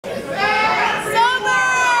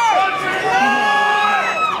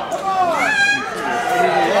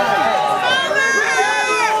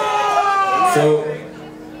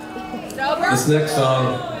This next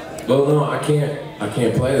song, well, no, I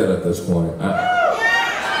can't play that at this point.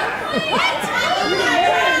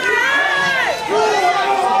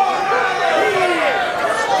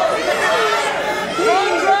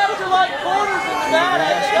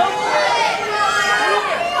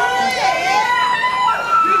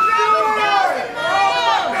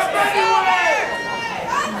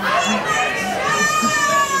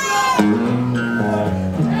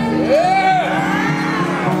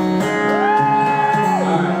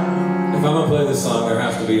 This song, there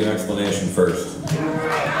has to be an explanation first.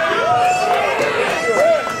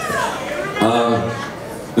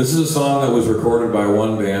 This is a song that was recorded by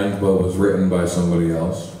one band but was written by somebody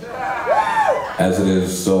else, as it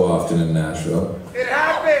is so often in Nashville. It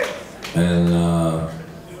happens! And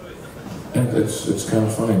it's kind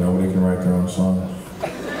of funny, nobody can write their own songs.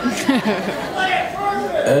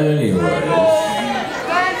 Anyways,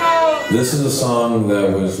 this is a song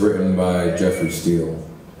that was written by Jeffrey Steele.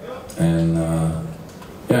 And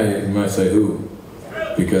yeah, you might say who,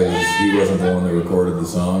 because he wasn't the one that recorded the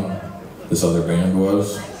song, this other band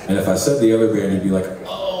was. And if I said the other band, you'd be like,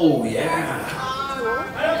 oh yeah.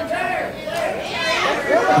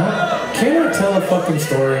 Can't I tell a fucking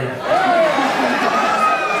story?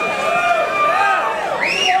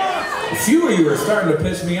 A few of you are starting to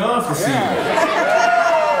piss me off this evening.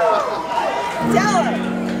 Tell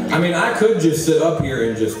her. I mean, I could just sit up here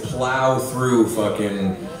and just plow through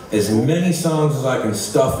fucking as many songs as I can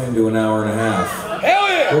stuff into an hour and a half. Hell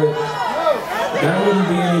yeah! Well, that wouldn't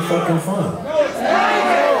be any fucking fun.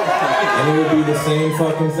 And it would be the same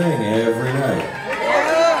fucking thing every night.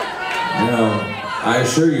 You know, I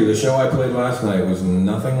assure you, the show I played last night was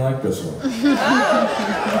nothing like this one.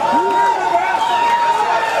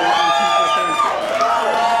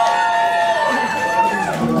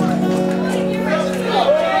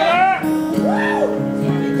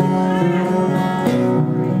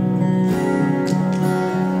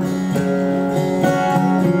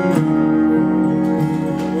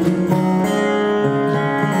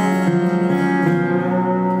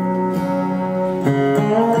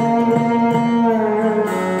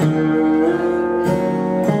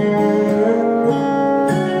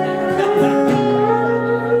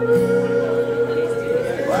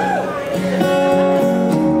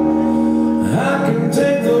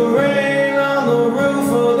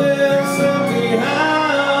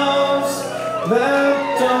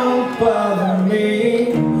 That don't bother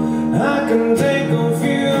me. I can take a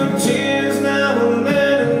few tears now and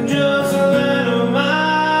then and just let them out.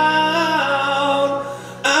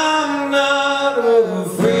 I'm not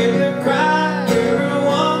afraid to cry every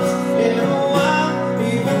once in a while,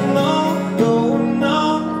 even though going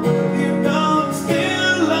on you don't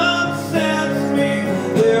still upsets me.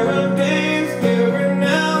 There are days every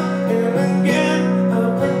now and again I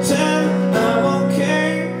pretend I'm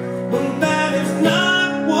okay, but that is not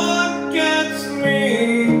what gets me.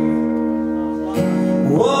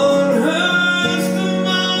 What hurts the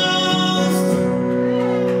most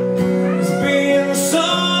is being so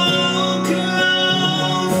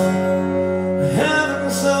close, having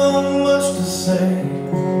so much to say,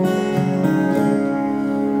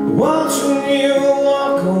 watching you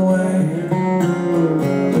walk away.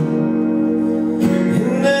 You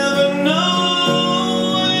never know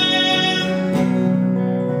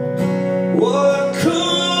what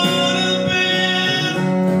could have been.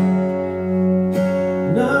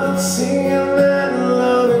 Not seeing that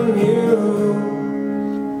loving you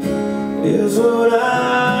is what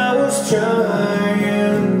I was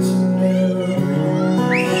trying to do.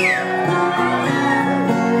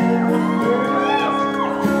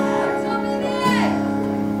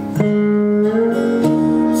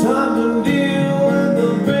 It's hard to deal with the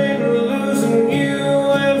pain of losing you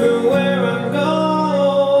everywhere I go,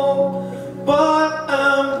 but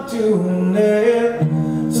I'm doing it.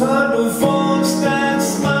 It's hard to force that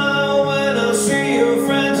smile when I see your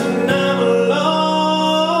friends and I'm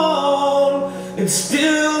alone. It's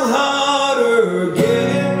still harder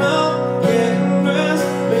getting up, getting dressed,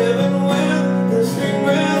 living with this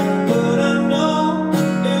regret. But I know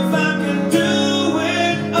if I could do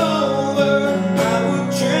it over, I would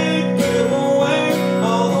trade, give away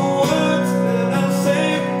all the words that I say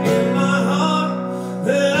in my heart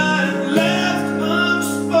that I left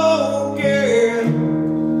unspoken.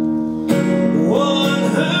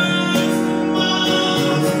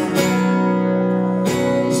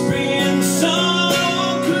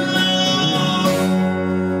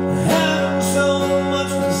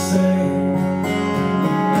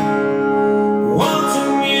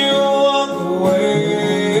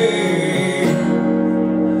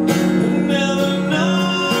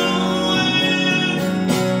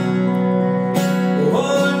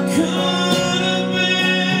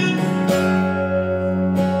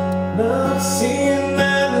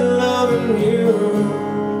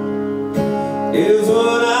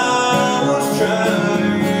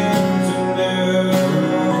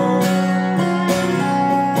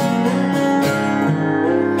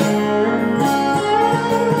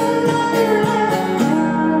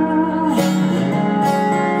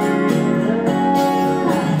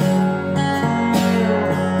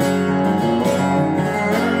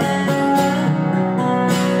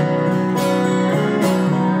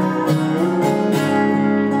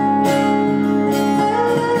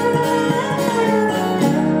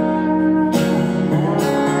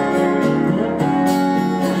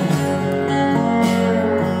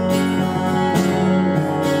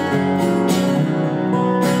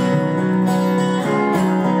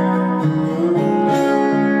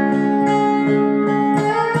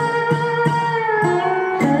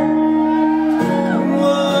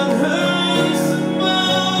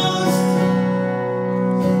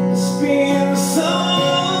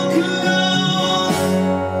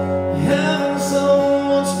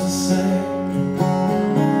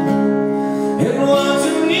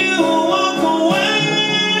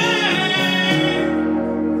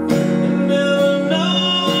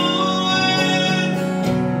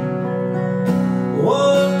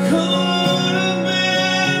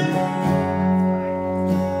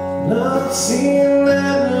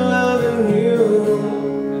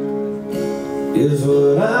 is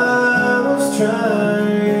what I was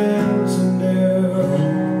trying to do.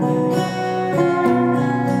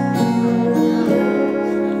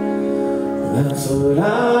 That's what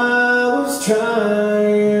I was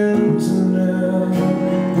trying to do.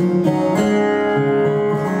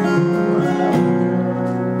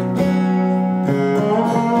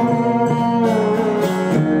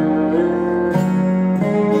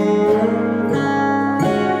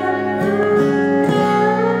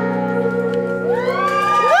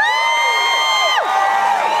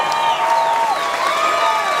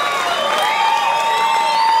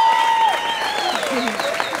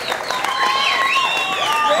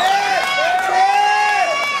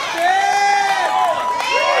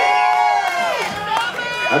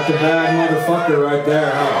 That's a bad motherfucker right there,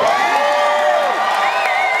 huh?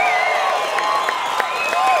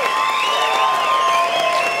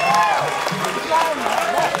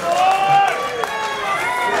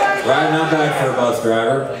 Right, not bad for a bus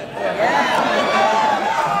driver.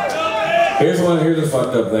 Here's a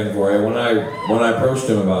fucked up thing for you. When I approached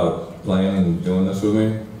him about playing and doing this with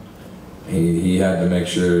me, he had to make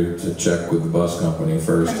sure to check with the bus company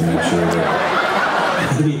first to make sure that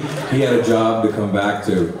he had a job to come back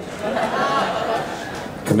to.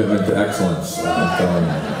 Commitment to excellence, I'm telling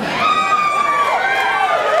you.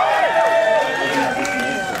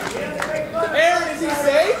 Aaron, is he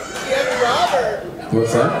safe? Does he have a job or?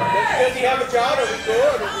 What's that? Does he have a job? Are we cool?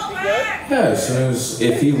 Or is he good? Yeah,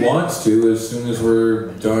 if he wants to, as soon as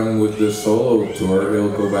we're done with this solo tour,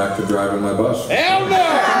 he'll go back to driving my bus. Hell no!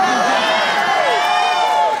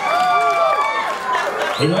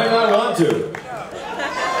 He might not want to.